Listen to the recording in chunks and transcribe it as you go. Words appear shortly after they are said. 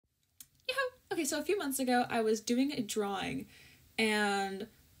Okay, so a few months ago, I was doing a drawing, and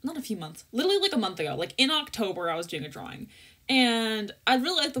not a few months, literally like a month ago, like in October, I was doing a drawing, and I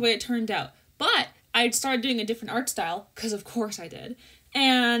really liked the way it turned out, but I'd started doing a different art style, because of course I did,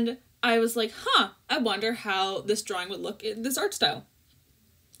 and I was like, I wonder how this drawing would look in this art style.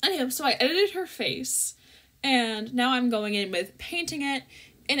 Anyway, so I edited her face, and now I'm going in with painting it,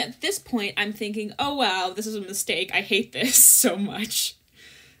 and at this point, I'm thinking, oh wow, this is a mistake, I hate this so much.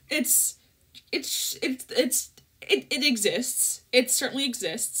 It exists. It certainly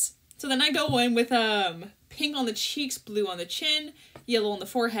exists. So then I go in with pink on the cheeks, blue on the chin, yellow on the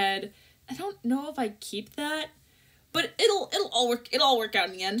forehead. I don't know if I keep that, but it'll all work out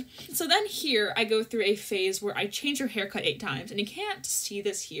in the end. So then here I go through a phase where I change her haircut 8 times, and you can't see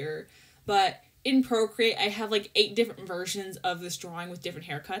this here, but in Procreate I have like 8 different versions of this drawing with different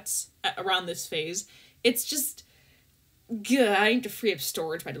haircuts around this phase. It's just good. I need to free up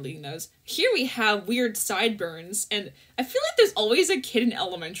storage by deleting those. Here we have weird sideburns, and I feel like there's always a kid in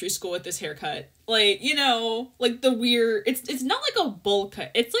elementary school with this haircut. Like, you know, like the weird, it's not like a bowl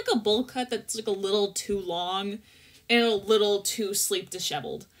cut. It's like a bowl cut that's like a little too long and a little too sleep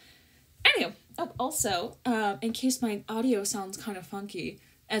disheveled. Anyway, also, in case my audio sounds kind of funky,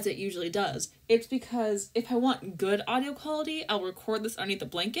 as it usually does, it's because if I want good audio quality, I'll record this underneath the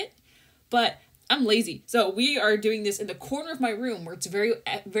blanket, but I'm lazy, so we are doing this in the corner of my room where it's very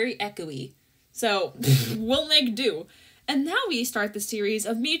echoey. So we'll make do. And now we start the series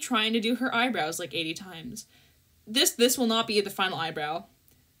of me trying to do her eyebrows like 80 times. This will not be the final eyebrow,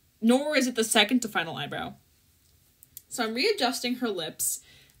 nor is it the second to final eyebrow. So I'm readjusting her lips.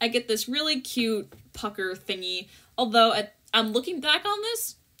 I get this really cute pucker thingy. Although I'm looking back on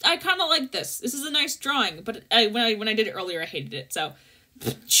this, I kind of like this. This is a nice drawing, but when I did it earlier, I hated it. So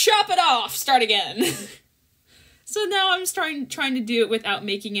chop it off, start again. So now I'm trying to do it without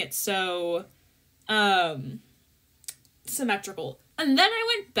making it so symmetrical. And then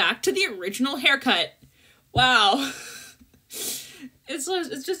I went back to the original haircut. Wow.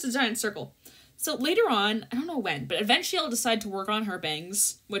 It's just a giant circle. So later on, I don't know when, but eventually I'll decide to work on her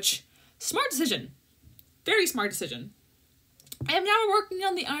bangs, which, smart decision. Very smart decision. I am now working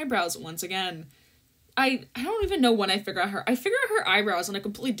on the eyebrows once again. I don't even know when I figure out her eyebrows on a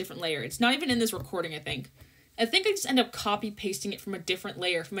completely different layer. It's not even in this recording, I think. I think I just end up copy-pasting it from a different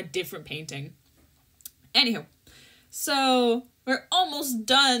layer, from a different painting. Anywho, so we're almost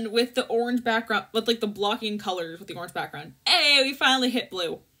done with the orange background, with like the blocking colors with the orange background. Hey, we finally hit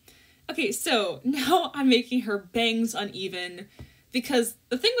blue. Okay, so now I'm making her bangs uneven, because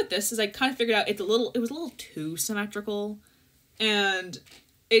the thing with this is I kind of figured out it was a little too symmetrical, and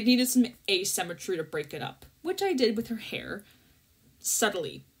it needed some asymmetry to break it up, which I did with her hair,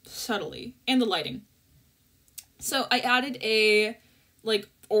 subtly, and the lighting. So I added a, like,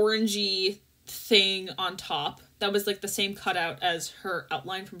 orangey thing on top that was, like, the same cutout as her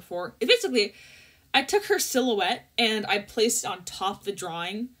outline from before. Basically, I took her silhouette and I placed it on top of the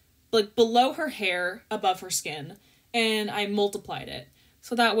drawing, like, below her hair, above her skin, and I multiplied it.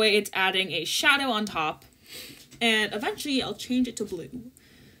 So that way it's adding a shadow on top, and eventually I'll change it to blue.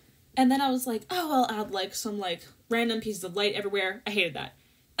 And then I was like, oh, I'll add, like, some, like, random pieces of light everywhere. I hated that.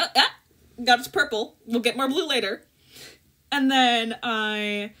 Got it to purple. We'll get more blue later. And then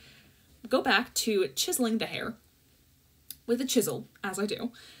I go back to chiseling the hair with a chisel, as I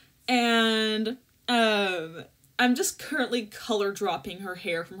do. And, I'm just currently color dropping her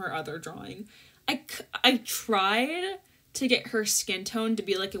hair from her other drawing. I tried to get her skin tone to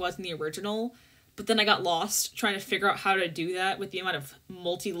be like it was in the original, but then I got lost trying to figure out how to do that with the amount of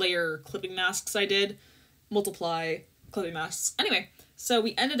multi-layer clipping masks I did. Multiply clipping masks. Anyway, so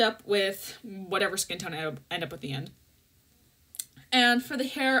we ended up with whatever skin tone I end up at the end. And for the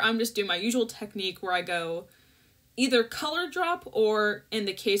hair, I'm just doing my usual technique where I go either color drop, or in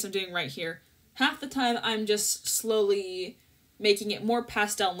the case I'm doing right here, half the time I'm just slowly making it more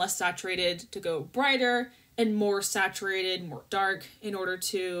pastel and less saturated to go brighter, and more saturated, more dark, in order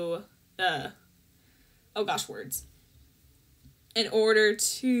to, in order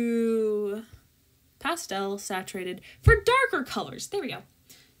to pastel, saturated, for darker colors. There we go.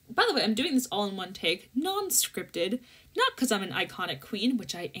 By the way, I'm doing this all in one take, non-scripted, not because I'm an iconic queen,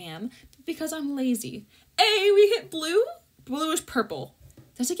 which I am, but because I'm lazy. Hey, we hit blue? Bluish purple.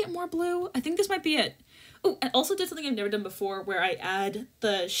 Does it get more blue? I think this might be it. Oh, I also did something I've never done before, where I add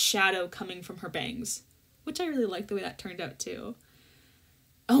the shadow coming from her bangs, which I really like the way that turned out too.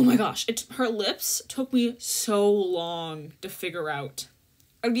 Oh my gosh, her lips took me so long to figure out.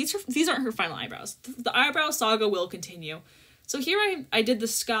 These aren't her final eyebrows. The eyebrow saga will continue. So here I did the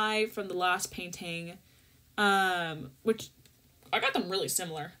sky from the last painting, which I got them really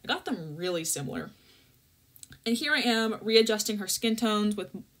similar. And here I am readjusting her skin tones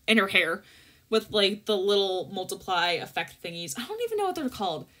and her hair with like the little multiply effect thingies. I don't even know what they're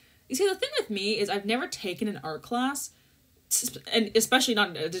called. You see, the thing with me is I've never taken an art class, and especially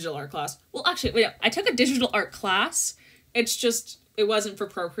not a digital art class. Well, actually, wait, I took a digital art class. It's just, it wasn't for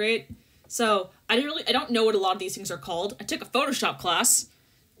Procreate. So I don't know what a lot of these things are called. I took a Photoshop class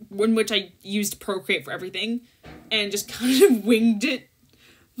in which I used Procreate for everything and just kind of winged it.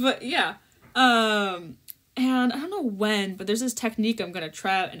 But yeah, and I don't know when, but there's this technique I'm gonna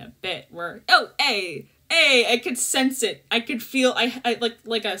try out in a bit where, I could sense it. I could feel, I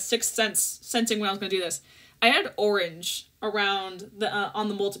like a sixth sense sensing when I was gonna do this. I had orange around the, on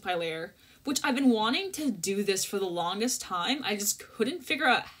the multiply layer, which I've been wanting to do this for the longest time. I just couldn't figure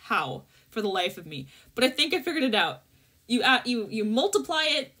out how for the life of me. But I think I figured it out. You multiply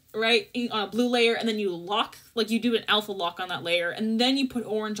it, right, on a blue layer, and then you lock, like you do an alpha lock on that layer, and then you put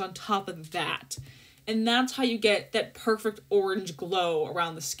orange on top of that. And that's how you get that perfect orange glow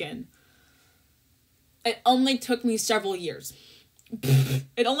around the skin. It only took me several years.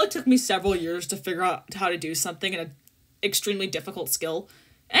 It only took me several years to figure out how to do something in an extremely difficult skill.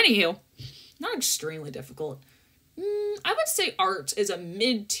 Anywho, not extremely difficult. I would say art is a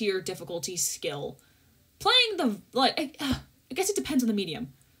mid-tier difficulty skill. Playing the, like, I guess it depends on the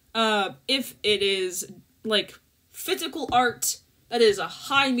medium. If it is, like, physical art, that is a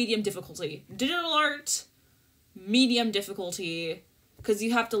high medium difficulty. Digital art, medium difficulty, because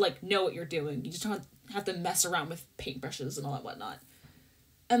you have to, like, know what you're doing. You just don't have to mess around with paintbrushes and all that whatnot.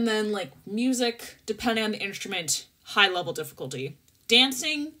 And then, like, music, depending on the instrument, high level difficulty.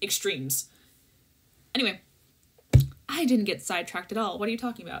 Dancing, extremes. Anyway, I didn't get sidetracked at all. What are you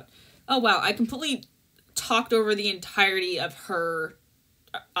talking about? Oh, wow, I completely talked over the entirety of her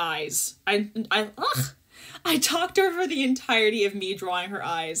eyes. I talked over the entirety of me drawing her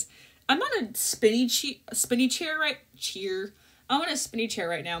eyes. I'm on a spinny chair I'm on a spinny chair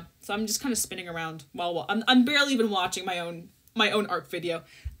right now, so I'm just kind of spinning around while I'm barely even watching my own art video.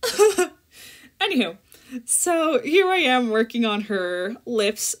 Anywho, so here I am working on her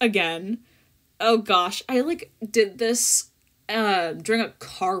lips again. Oh gosh, I like did this during a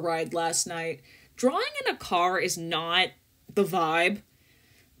car ride last night. Drawing in a car is not the vibe.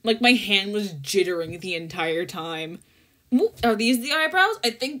 Like, my hand was jittering the entire time. Ooh, are these the eyebrows?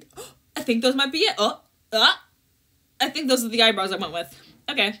 I think those might be it. I think those are the eyebrows I went with.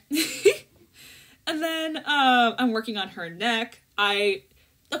 Okay. And then I'm working on her neck.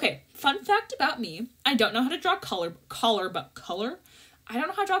 Okay, fun fact about me. I don't know how to draw color. I don't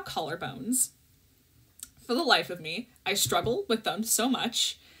know how to draw collarbones. For the life of me, I struggle with them so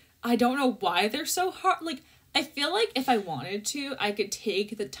much. I don't know why they're so hard. Like, I feel like if I wanted to, I could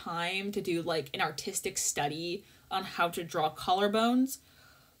take the time to do, like, an artistic study on how to draw collarbones,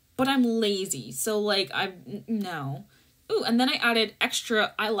 but I'm lazy, so, like, no. Ooh, and then I added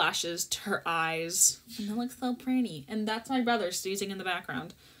extra eyelashes to her eyes, and they look so pretty, and that's my brother sneezing in the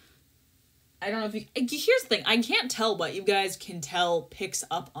background. I don't know if here's the thing, I can't tell what you guys can tell picks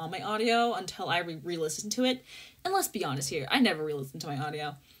up on my audio until I re-listen to it, and let's be honest here, I never re-listen to my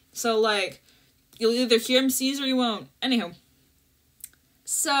audio, so, like, you'll either hear him sneeze or you won't. Anywho.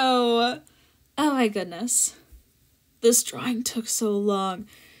 So, oh my goodness. This drawing took so long.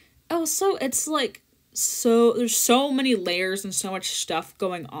 Also, it's like, there's so many layers and so much stuff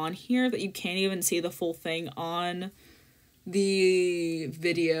going on here that you can't even see the full thing on the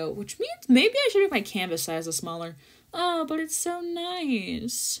video, which means maybe I should make my canvas size smaller. Oh, but it's so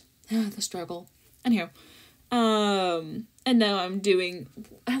nice. The struggle. Anyhow. And now I'm doing,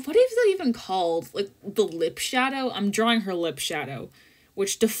 what is that even called? Like, the lip shadow? I'm drawing her lip shadow,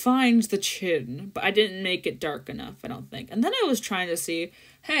 which defines the chin, but I didn't make it dark enough, I don't think. And then I was trying to see,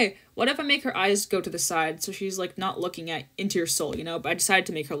 hey, what if I make her eyes go to the side so she's, like, not looking into your soul, you know? But I decided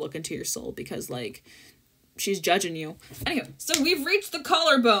to make her look into your soul because, like, she's judging you. Anyway, so we've reached the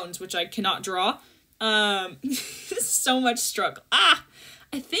collarbones, which I cannot draw. So much struggle.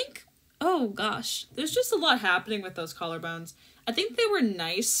 I think... Oh gosh, there's just a lot happening with those collarbones. I think they were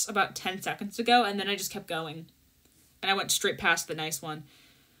nice about 10 seconds ago, and then I just kept going. And I went straight past the nice one.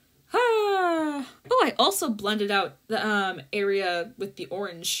 Oh, I also blended out the area with the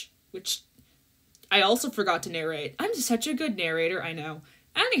orange, which I also forgot to narrate. I'm such a good narrator, I know.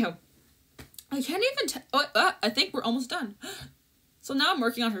 Anyhow, I can't even I think we're almost done. So now I'm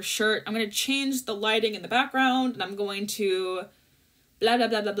working on her shirt. I'm going to change the lighting in the background, and I'm going to blah, blah,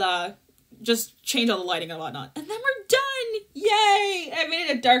 blah, blah, blah. Just change all the lighting and whatnot. And then we're done! Yay! I made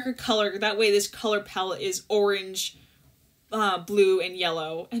it a darker color. That way this color palette is orange, blue, and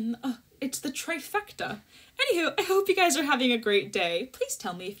yellow. And it's the trifecta. Anywho, I hope you guys are having a great day. Please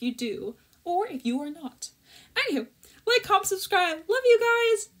tell me if you do, or if you are not. Anywho, like, comment, subscribe. Love you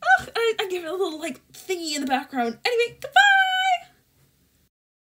guys. Ugh, I give it a little, like, thingy in the background. Anyway, goodbye!